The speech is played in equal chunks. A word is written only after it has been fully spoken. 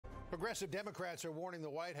Progressive Democrats are warning the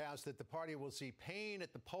White House that the party will see pain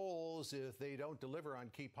at the polls if they don't deliver on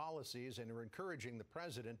key policies, and are encouraging the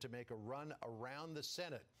president to make a run around the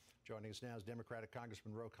Senate. Joining us now is Democratic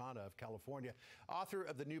Congressman Khanna of California, author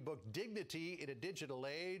of the new book, Dignity in a Digital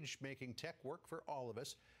Age, Making Tech Work for All of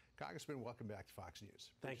Us. Congressman, welcome back to Fox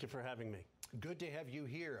News. Thank you for having me. Good to have you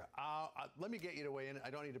here. Let me get you to weigh in. I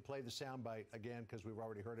don't need to play the soundbite again because we've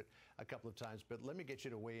already heard it a couple of times, but let me get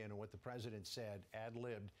you to weigh in on what the president said,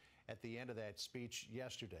 ad-libbed, at the end of that speech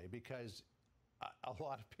yesterday, because a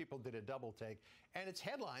lot of people did a double take, and it's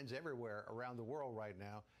headlines everywhere around the world right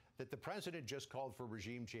now that the president just called for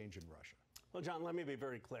regime change in Russia. Well, John, let me be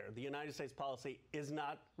very clear. The United States policy is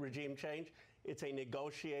not regime change. It's a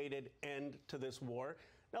negotiated end to this war.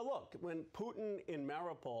 Now, look, when Putin in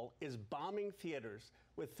Mariupol is bombing theaters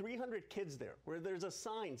with 300 kids there, where there's a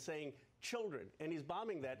sign saying children, and he's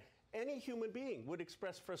bombing that, any human being would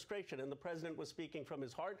express frustration. And the president was speaking from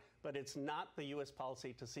his heart, but it's not the U.S.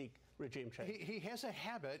 policy to seek regime change. He has a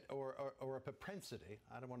habit or a propensity.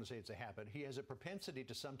 I don't want to say it's a habit. He has a propensity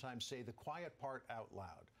to sometimes say the quiet part out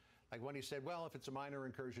loud. Like when he said, well, if it's a minor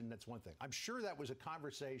incursion, that's one thing. I'm sure that was a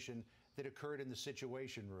conversation that occurred in the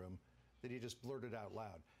Situation Room that he just blurted out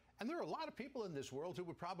loud. And there are a lot of people in this world who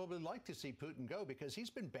would probably like to see Putin go because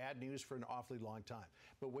he's been bad news for an awfully long time.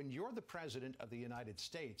 But when you're the president of the United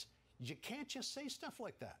States, you can't just say stuff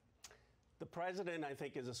like that. The president, I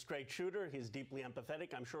think, is a straight shooter. He's deeply empathetic.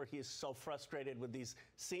 I'm sure he's so frustrated with these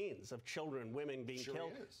scenes of children, women being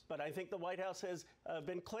killed. But I think the White House has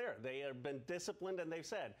been clear. They have been disciplined, and they've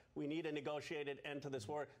said, we need a negotiated end to this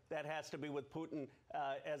war. That has to be with Putin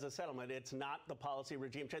as a settlement. It's not the policy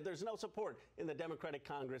regime change. There's no support in the Democratic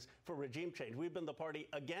Congress for regime change. We've been the party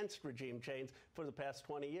against regime change for the past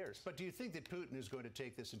 20 years. But do you think that Putin is going to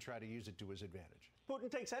take this and try to use it to his advantage? Putin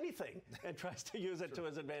takes anything and tries to use it to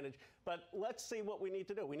his advantage. But let's see what we need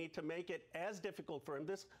to do. We need to make it as difficult for him.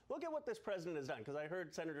 Look at what this president has done, because I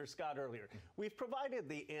heard Senator Scott earlier. We've provided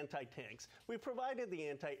the anti-tanks. We've provided the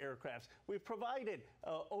anti-aircrafts. We've provided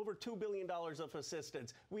over $2 billion of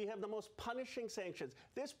assistance. We have the most punishing sanctions.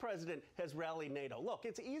 This president has rallied NATO. Look,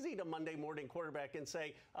 it's easy to Monday morning quarterback and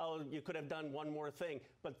say, oh, you could have done one more thing.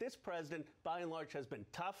 But this president, by and large, has been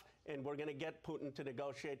tough, and we're going to get Putin to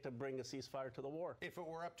negotiate to bring a ceasefire to the war. If it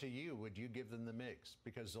were up to you, would you give them the MiGs?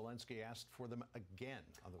 Because Zelensky asked for them again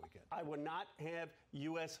on the weekend. I would not have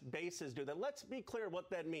U.S. bases do that. Let's be clear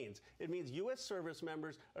what that means. It means U.S. service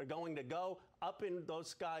members are going to go up in those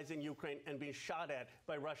skies in Ukraine and be shot at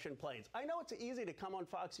by Russian planes. I know it's easy to come on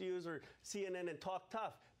Fox News or CNN and talk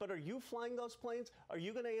tough, but are you flying those planes? Are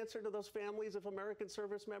you going to answer to those families if American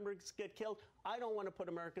service members get killed? I don't want to put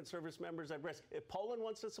American service members at risk. If Poland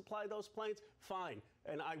wants to supply those planes, fine.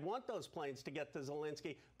 And I want those planes to get to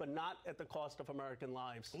Zelensky, but not at the cost of American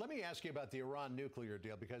lives. Let me ask you about the Iran nuclear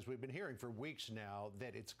deal, because we've been hearing for weeks now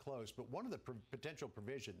that it's close. But one of the potential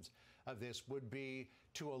provisions of this would be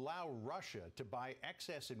to allow Russia to buy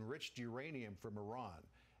excess enriched uranium from Iran.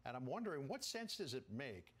 And I'm wondering, what sense does it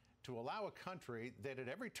make to allow a country that at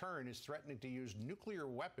every turn is threatening to use nuclear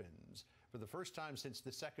weapons for the first time since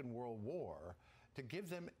the Second World War, to give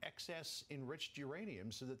them excess enriched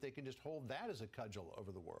uranium so that they can just hold that as a cudgel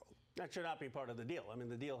over the world? That should not be part of the deal. I mean,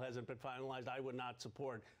 the deal hasn't been finalized. I would not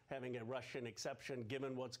support having a Russian exception,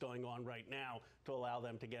 given what's going on right now, to allow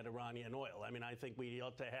them to get Iranian oil. I mean, I think we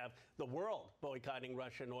ought to have the world boycotting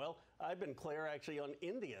Russian oil. I've been clear, actually, on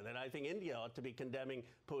India, that I think India ought to be condemning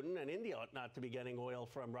Putin, and India ought not to be getting oil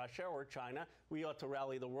from Russia or China. We ought to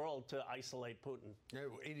rally the world to isolate Putin.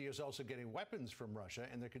 India is also getting weapons from Russia,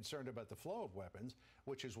 and they're concerned about the flow of weapons,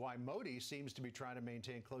 which is why Modi seems to be trying to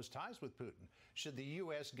maintain close ties with Putin. Should the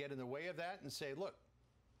U.S. get in the way of that and say, look,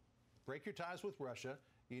 break your ties with Russia,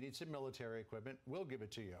 you need some military equipment, we'll give it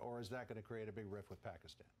to you? Or is that going to create a big rift with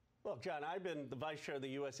Pakistan? Look, John, I've been the vice chair of the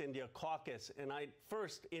U.S.-India caucus, and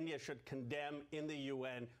first, India should condemn in the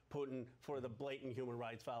UN Putin for the blatant human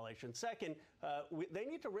rights violation. Second, they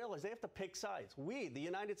need to realize they have to pick sides. We, the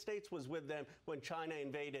United States, was with them when China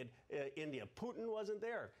invaded India. Putin wasn't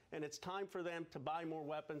there, and it's time for them to buy more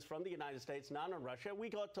weapons from the United States, not on Russia. We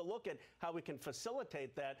got to look at how we can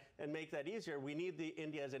facilitate that and make that easier. We need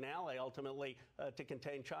India as an ally, ultimately, to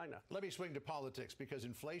contain China. Let me swing to politics, because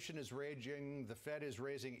inflation is raging. The Fed is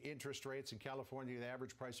raising interest rates. In California, the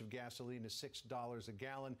average price of gasoline is $6 a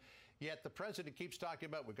gallon. Yet the president keeps talking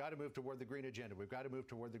about, we've got to move toward the green agenda. We've got to move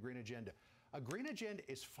toward the green agenda. A green agenda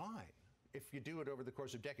is fine if you do it over the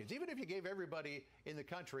course of decades. Even if you gave everybody in the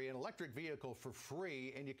country an electric vehicle for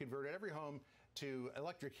free and you converted every home to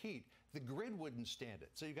electric heat, the grid wouldn't stand it.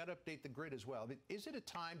 So you got to update the grid as well. I mean, is it a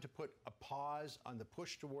time to put a pause on the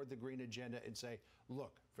push toward the green agenda and say,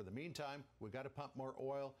 look, for the meantime, we've got to pump more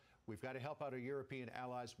oil. We've got to help out our European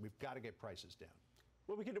allies. We've got to get prices down.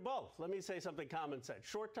 Well, we can do both. Let me say something common sense.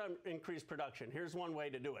 Short-term increased production. Here's one way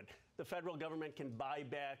to do it. The federal government can buy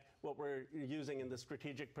back what we're using in the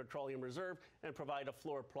Strategic Petroleum Reserve and provide a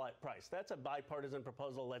floor price. That's a bipartisan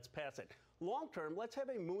proposal. Let's pass it. Long-term, let's have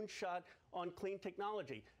a moonshot on clean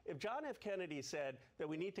technology. If John F. Kennedy said that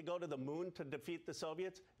we need to go to the moon to defeat the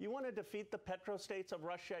Soviets, you want to defeat the petrostates of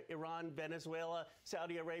Russia, Iran, Venezuela,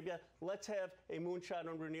 Saudi Arabia? Let's have a moonshot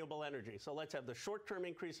on renewable energy. So let's have the short-term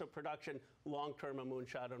increase of production, long-term a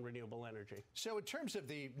moonshot on renewable energy. So in terms of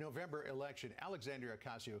the November election, Alexandria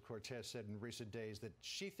Ocasio-Cortez said in recent days that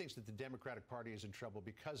she thinks that the Democratic Party is in trouble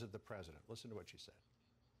because of the president. Listen to what she said.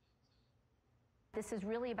 This is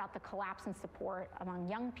really about the collapse in support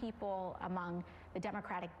among young people, among the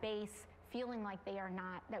Democratic base, feeling like they are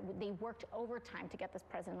not, that they worked overtime to get this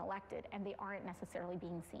president elected, and they aren't necessarily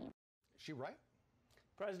being seen. Is she right?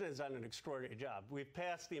 The president has done an extraordinary job. We've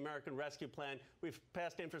passed the American Rescue Plan. We've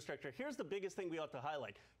passed infrastructure. Here's the biggest thing we ought to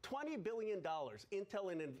highlight. $20 billion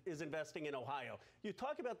Intel is investing in Ohio. You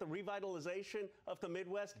talk about the revitalization of the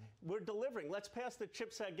Midwest. We're delivering. Let's pass the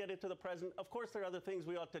CHIPS Act, get it to the president. Of course, there are other things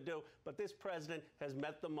we ought to do, but this president has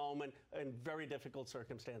met the moment in very difficult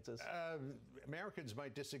circumstances. Americans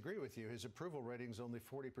might disagree with you. His approval rating is only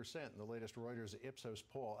 40% in the latest Reuters Ipsos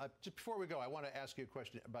poll. Just before we go, I want to ask you a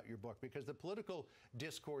question about your book, because the political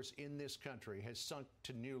discourse in this country has sunk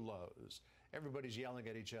to new lows. Everybody's yelling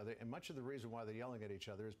at each other, and much of the reason why they're yelling at each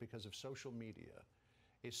other is because of social media.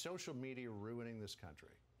 Is social media ruining this country?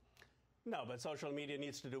 No, but social media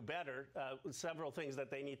needs to do better. Several things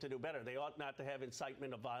that they need to do better. They ought not to have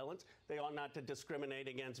incitement of violence. They ought not to discriminate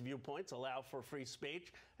against viewpoints, allow for free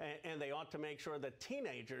speech, and they ought to make sure that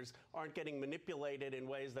teenagers aren't getting manipulated in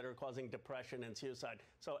ways that are causing depression and suicide.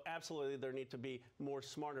 So absolutely, there need to be more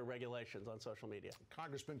smarter regulations on social media.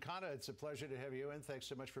 Congressman Khanna, it's a pleasure to have you in. Thanks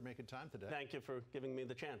so much for making time today. Thank you for giving me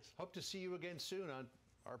the chance. Hope to see you again soon on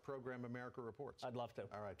our program, America Reports. I'd love to.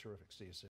 All right, terrific. See you soon.